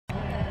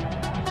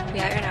We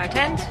are in our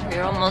tent.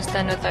 We're almost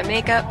done with our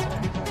makeup.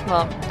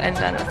 Well, I'm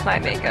done with my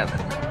makeup.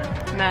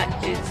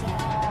 Matt is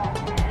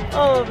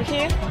over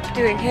here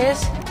doing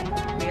his.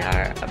 We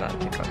are about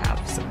to go have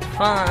some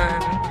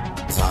fun.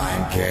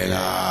 Time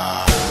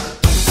killer.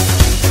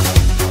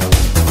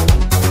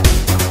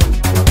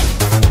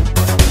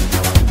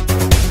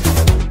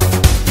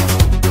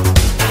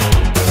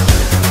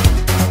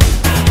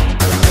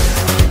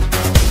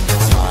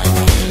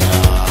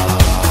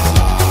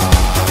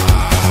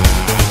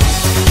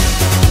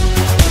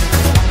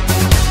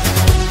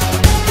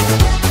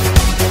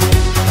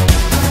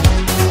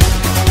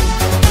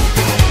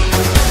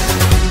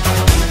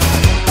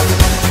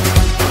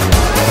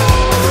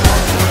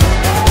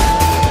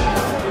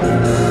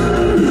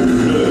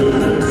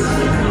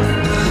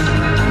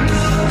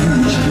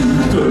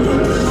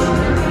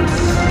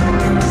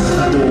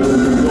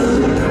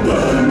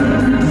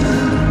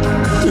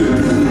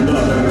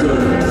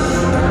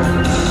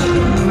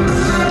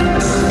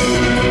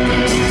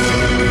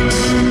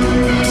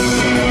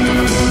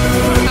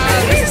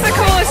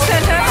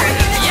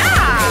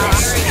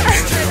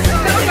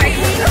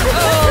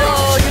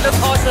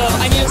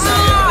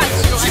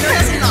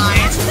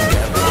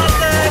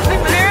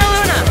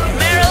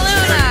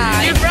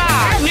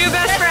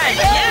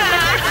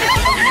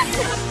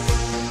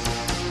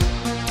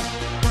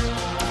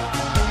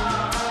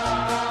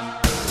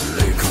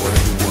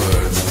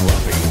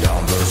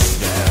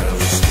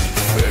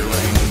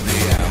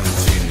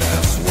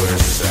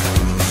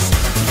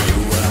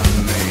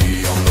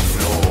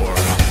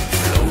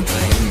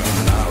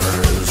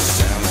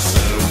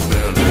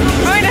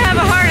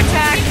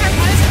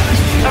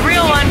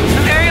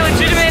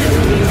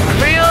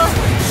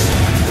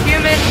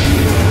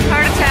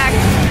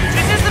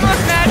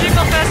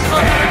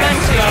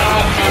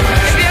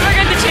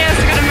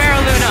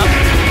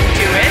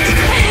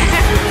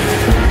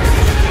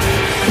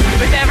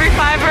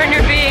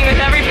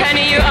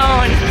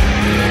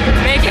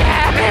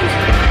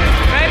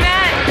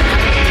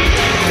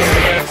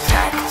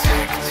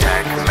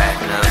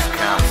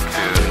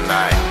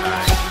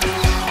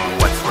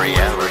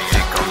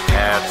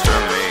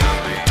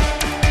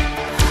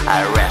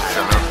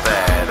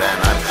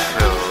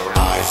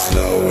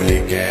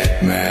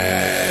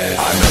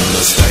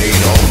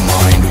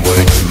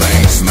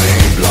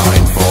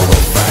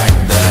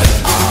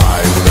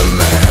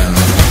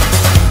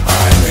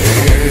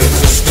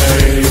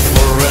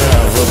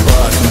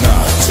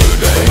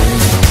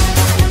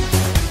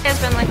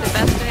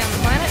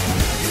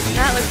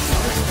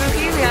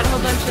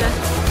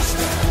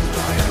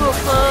 Cool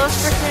clothes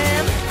for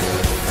him,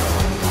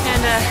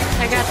 and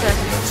I got the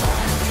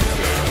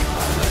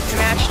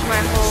matched my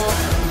whole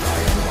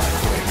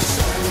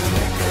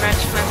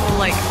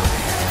like,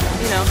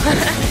 you know,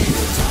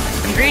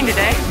 I'm green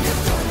today.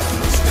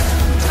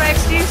 That's my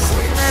excuse,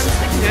 and I'm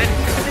sticking to it.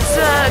 It's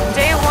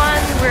day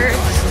one. We're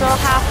still about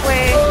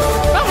halfway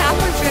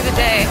through the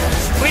day.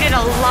 We did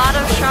a lot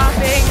of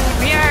shopping.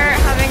 We are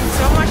having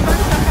so much fun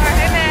so far.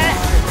 Hey Matt,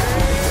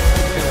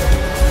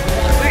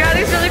 we got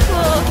these really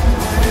cool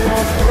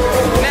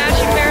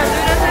matching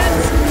Maraluna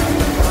heads.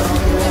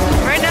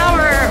 Right now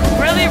we're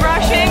really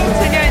rushing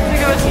to get to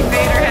go see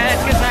Vaderhead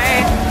because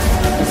I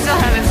still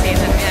haven't seen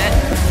him yet.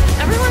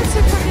 Everyone's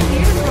so fucking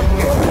beautiful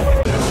here.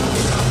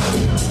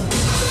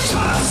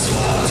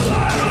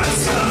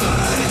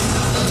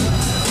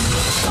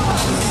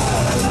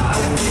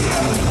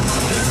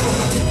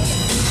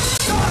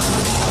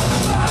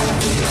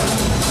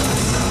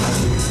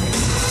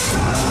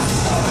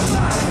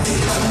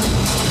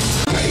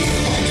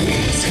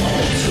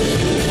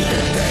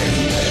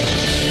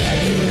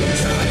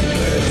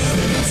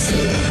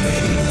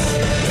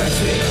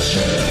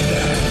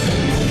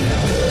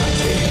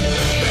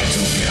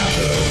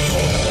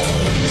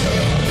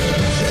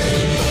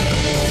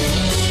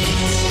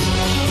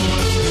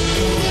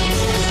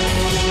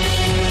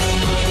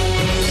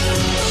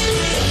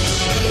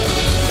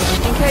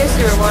 In case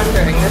you were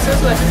wondering, this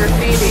is what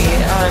graffiti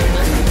on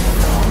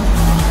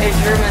a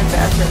German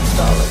bathroom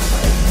stall looks like.